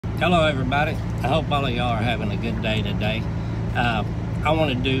Hello everybody, I hope all of y'all are having a good day today. I want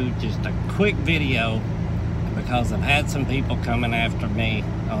to do just a quick video because I've had some people coming after me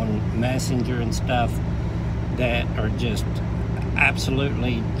on Messenger and stuff that are just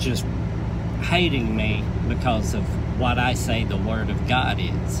absolutely just hating me because of what I say the Word of God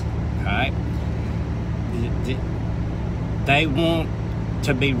is. Alright? They want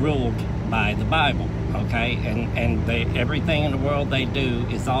to be ruled by the Bible. Okay, and everything in the world they do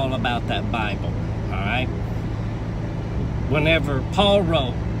is all about that Bible. All right. Whenever Paul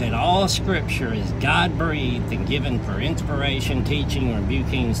wrote that all Scripture is God-breathed and given for inspiration, teaching,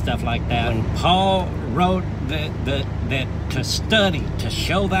 rebuking, stuff like that, when Paul wrote that to study, to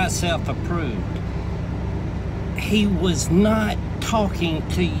show thyself approved, he was not talking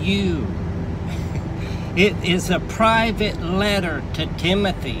to you. It is a private letter to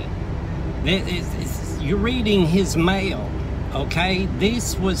Timothy. You're reading his mail, okay?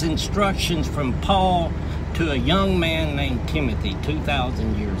 This was instructions from Paul to a young man named Timothy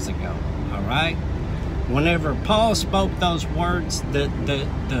 2,000 years ago, all right? Whenever Paul spoke those words,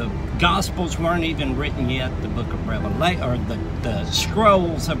 the Gospels weren't even written yet. The book of Revelation, or the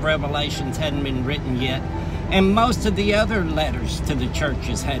scrolls of Revelations hadn't been written yet. And most of the other letters to the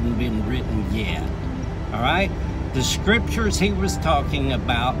churches hadn't been written yet, all right? The scriptures he was talking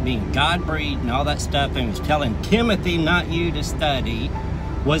about being God-breathed and all that stuff, and was telling Timothy, not you, to study,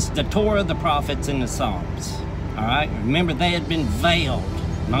 was the Torah, the prophets, and the Psalms. All right? Remember, they had been veiled.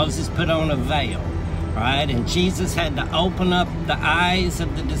 Moses put on a veil. All right? And Jesus had to open up the eyes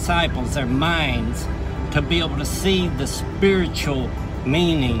of the disciples, their minds, to be able to see the spiritual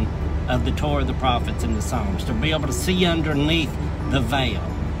meaning of the Torah, the prophets, and the Psalms, to be able to see underneath the veil.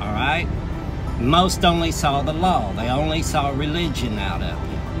 All right? Most only saw the law. They only saw religion out of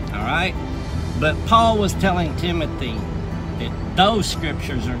it. All right? But Paul was telling Timothy that those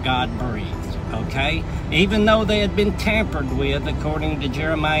scriptures are God-breathed. Okay? Even though they had been tampered with, according to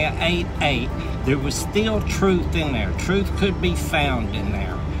Jeremiah 8:8, there was still truth in there. Truth could be found in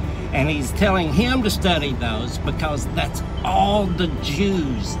there. And he's telling him to study those because that's all the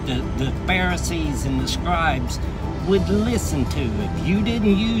Jews, the Pharisees and the scribes would listen to. If you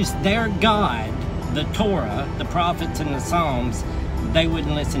didn't use their God, the Torah, the prophets, and the Psalms, they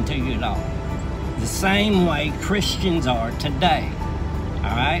wouldn't listen to you at all. The same way Christians are today.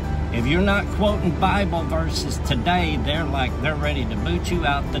 All right? If you're not quoting Bible verses today, they're ready to boot you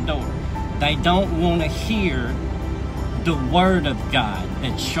out the door. They don't want to hear the Word of God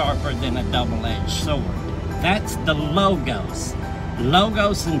that's sharper than a double-edged sword. That's the Logos.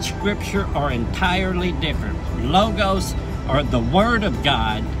 Logos and Scripture are entirely different. Logos are the Word of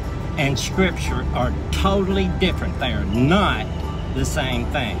God, and Scripture are totally different. They are not the same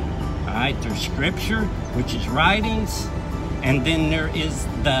thing. All right, there's Scripture, which is writings, and then there is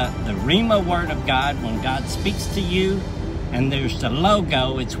the Rhema Word of God when God speaks to you, and there's the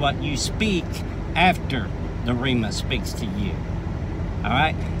Logo. It's what you speak after the Rhema speaks to you. All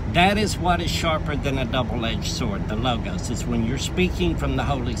right? That is what is sharper than a double-edged sword. The Logos is when you're speaking from the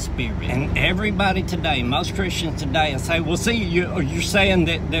Holy Spirit. And everybody today, most Christians today, I say, well, see, you're saying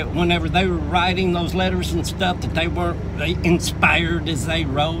that whenever they were writing those letters and stuff, that they weren't inspired as they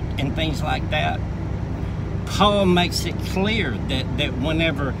wrote and things like that. Paul makes it clear that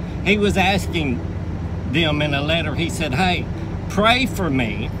whenever he was asking them in a letter, he said, hey, pray for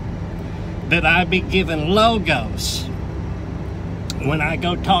me that I be given Logos when I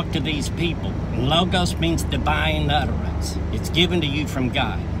go talk to these people. Logos means divine utterance. It's given to you from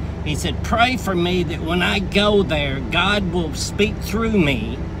God. He said, pray for me that when I go there, God will speak through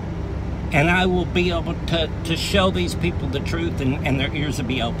me, and I will be able to show these people the truth, and their ears will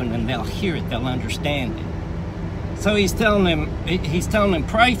be open, and they'll hear it, they'll understand it. So he's telling them,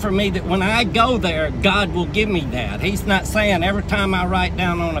 pray for me that when I go there, God will give me that. He's not saying every time I write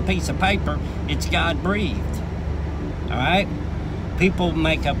down on a piece of paper, it's God-breathed. All right? People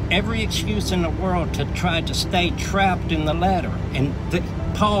make up every excuse in the world to try to stay trapped in the letter. And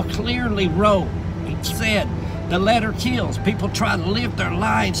Paul clearly wrote, he said, the letter kills. People try to live their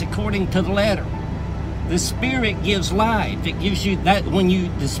lives according to the letter. The Spirit gives life. It gives you that when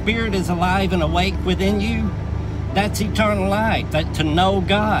the Spirit is alive and awake within you, that's eternal life, that to know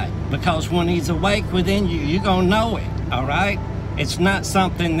God. Because when He's awake within you, you're going to know it, all right? It's not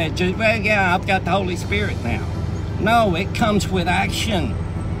something that just, well, yeah, I've got the Holy Spirit now. No, it comes with action.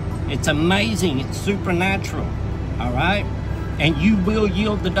 It's amazing. It's supernatural. All right? And you will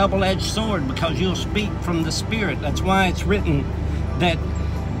yield the double-edged sword because you'll speak from the Spirit. That's why it's written that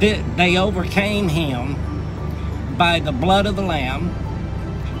they overcame Him by the blood of the Lamb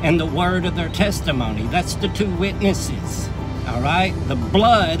and the word of their testimony. That's the two witnesses. All all right? The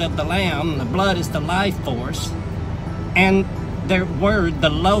blood of the Lamb, the blood is the life force, and their word, the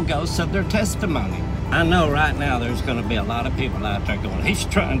logos of their testimony. I know right now there's going to be a lot of people out there going, he's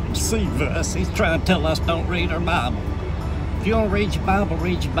trying to deceive us. He's trying to tell us don't read our Bible. If you don't read your Bible,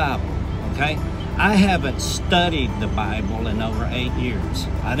 okay? I haven't studied the Bible in over 8 years.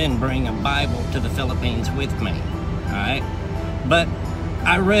 I didn't bring a Bible to the Philippines with me, all right? But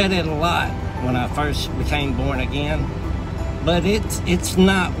I read it a lot when I first became born again. But it's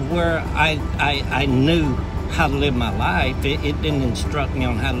not where I knew how to live my life. It didn't instruct me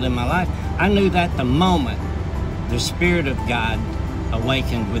on how to live my life. I knew that the moment the Spirit of God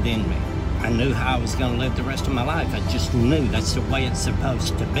awakened within me, I knew how I was going to live the rest of my life. I just knew that's the way it's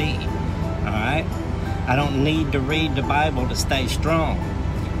supposed to be. All right? I don't need to read the Bible to stay strong.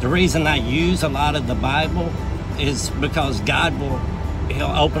 The reason I use a lot of the Bible is because God He'll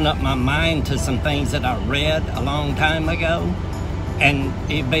open up my mind to some things that I read a long time ago. And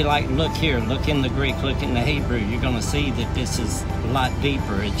it'd be like, look here, look in the Greek, look in the Hebrew. You're going to see that this is a lot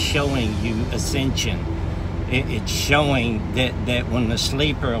deeper. It's showing you ascension. It's showing that when the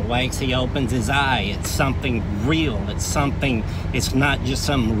sleeper awakes, he opens his eye. It's something real. It's not just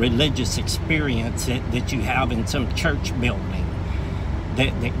some religious experience that you have in some church building.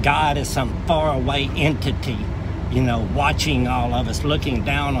 That God is some faraway entity, you know, watching all of us, looking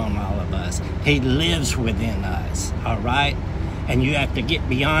down on all of us. He lives within us, all right? And you have to get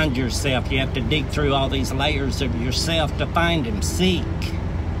beyond yourself. You have to dig through all these layers of yourself to find him. Seek,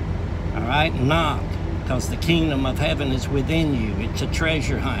 all right? Knock, because the kingdom of heaven is within you. It's a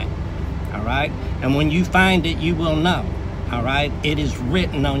treasure hunt, all right? And when you find it, you will know, all right? It is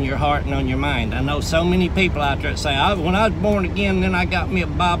written on your heart and on your mind. I know so many people out there that say, when I was born again, then I got me a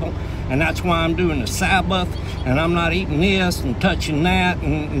Bible, and that's why I'm doing the Sabbath, and I'm not eating this and touching that,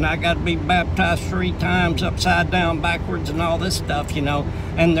 and I got to be baptized 3 times upside down, backwards, and all this stuff, you know.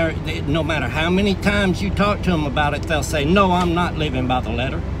 And no matter how many times you talk to them about it, they'll say, no, I'm not living by the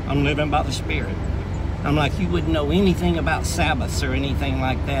letter. I'm living by the Spirit. I'm like, you wouldn't know anything about Sabbaths or anything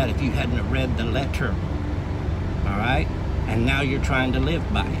like that if you hadn't read the letter, all right? And now you're trying to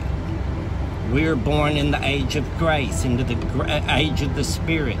live by it. We're born in the age of grace, into the age of the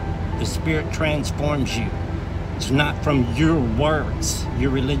Spirit. The Spirit transforms you. It's not from your works, your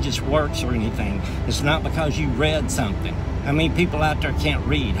religious works or anything. It's not because you read something. How many people out there can't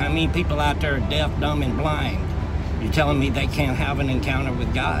read? How many people out there are deaf, dumb, and blind? You're telling me they can't have an encounter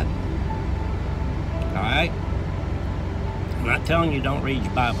with God? All right? I'm not telling you don't read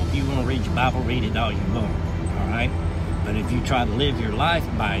your Bible. If you want to read your Bible, read it all you want. All right? But if you try to live your life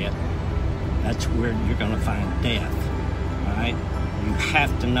by it, that's where you're going to find death. All right? You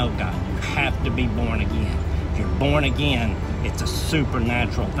have to know God. You have to be born again. If you're born again, it's a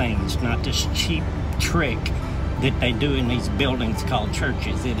supernatural thing. It's not this cheap trick that they do in these buildings called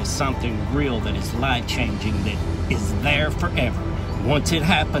churches. It is something real that is life-changing, that is there forever. Once it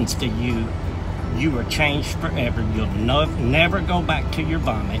happens to you, you are changed forever. You'll never go back to your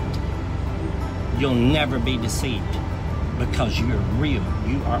vomit. You'll never be deceived because you're real.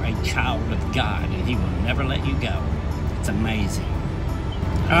 You are a child of God, and He will never let you go. It's amazing.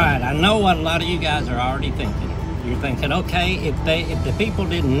 All right, I know what a lot of you guys are already thinking. You're thinking, okay, if the people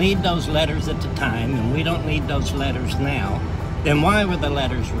didn't need those letters at the time, and we don't need those letters now, then why were the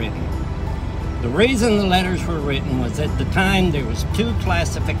letters written? The reason the letters were written was at the time there was 2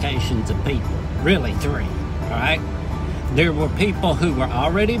 classifications of people, really 3, all right? There were people who were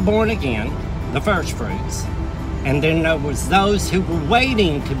already born again, the first fruits, and then there was those who were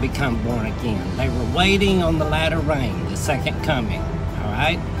waiting to become born again. They were waiting on the latter rain, the second coming. All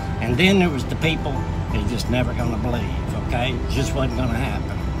right? And then there was the people that just never going to believe, okay? It just wasn't going to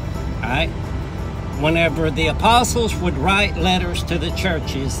happen, all right? Whenever the apostles would write letters to the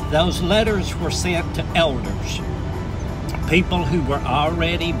churches, those letters were sent to elders, people who were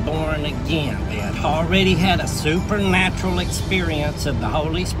already born again. They had already had a supernatural experience of the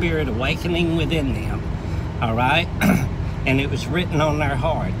Holy Spirit awakening within them, all right? And it was written on their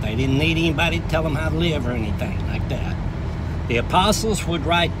heart. They didn't need anybody to tell them how to live or anything like that. The apostles would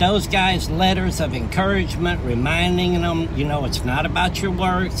write those guys letters of encouragement, reminding them, you know, it's not about your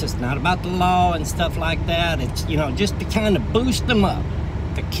works, it's not about the law and stuff like that. It's, you know, just to kind of boost them up,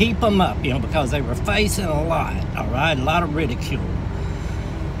 to keep them up, you know, because they were facing a lot, all right, a lot of ridicule.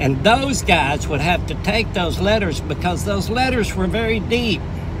 And those guys would have to take those letters because those letters were very deep.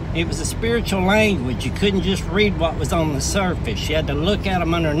 It was a spiritual language. You couldn't just read what was on the surface. You had to look at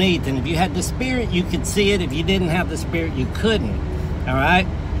them underneath. And if you had the Spirit, you could see it. If you didn't have the Spirit, you couldn't. All right?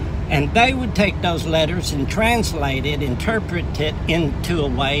 And they would take those letters and translate it, interpret it into a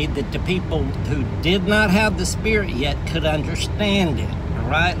way that the people who did not have the Spirit yet could understand it. All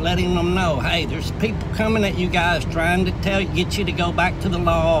right, letting them know, hey, there's people coming at you guys trying to get you to go back to the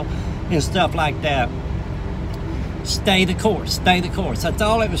law and stuff like that. Stay the course, stay the course. That's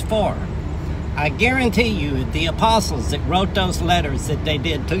all it was for. I guarantee you, the apostles that wrote those letters that they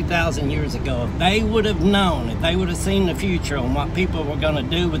did 2,000 years ago, if they would have known, if they would have seen the future on what people were going to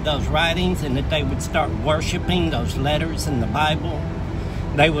do with those writings, and that they would start worshiping those letters in the Bible,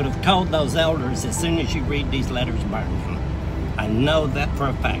 they would have told those elders, as soon as you read these letters, burn them. I know that for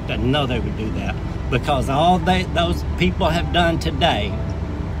a fact. I know they would do that, because all those people have done today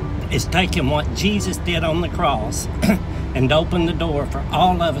is taken what Jesus did on the cross and open the door for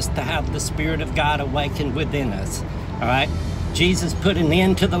all of us to have the Spirit of God awakened within us. All right? Jesus put an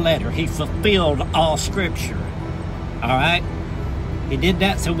end to the letter. He fulfilled all Scripture. All right? He did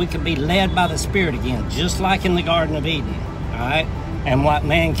that so we could be led by the Spirit again, just like in the Garden of Eden. All right? And what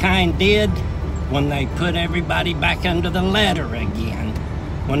mankind did when they put everybody back under the letter again,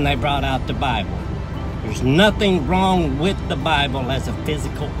 when they brought out the Bible. There's nothing wrong with the Bible as a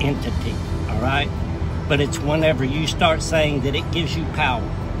physical entity. All right? But it's whenever you start saying that it gives you power.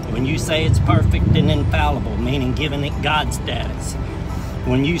 When you say it's perfect and infallible, meaning giving it God status.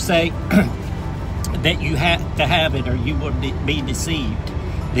 When you say that you have to have it or you will be deceived,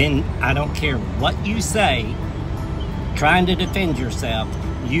 then I don't care what you say, trying to defend yourself,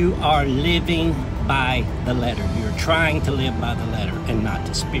 you are living by the letter. You're trying to live by the letter and not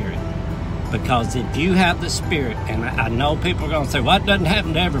the Spirit. Because if you have the Spirit, and I know people are going to say, well, it doesn't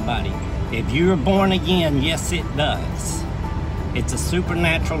happen to everybody. If you are born again, yes, it does. It's a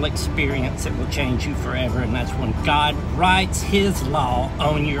supernatural experience that will change you forever, and that's when God writes His law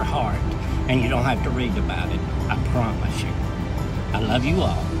on your heart, and you don't have to read about it. I promise you. I love you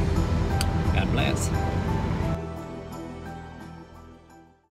all. God bless.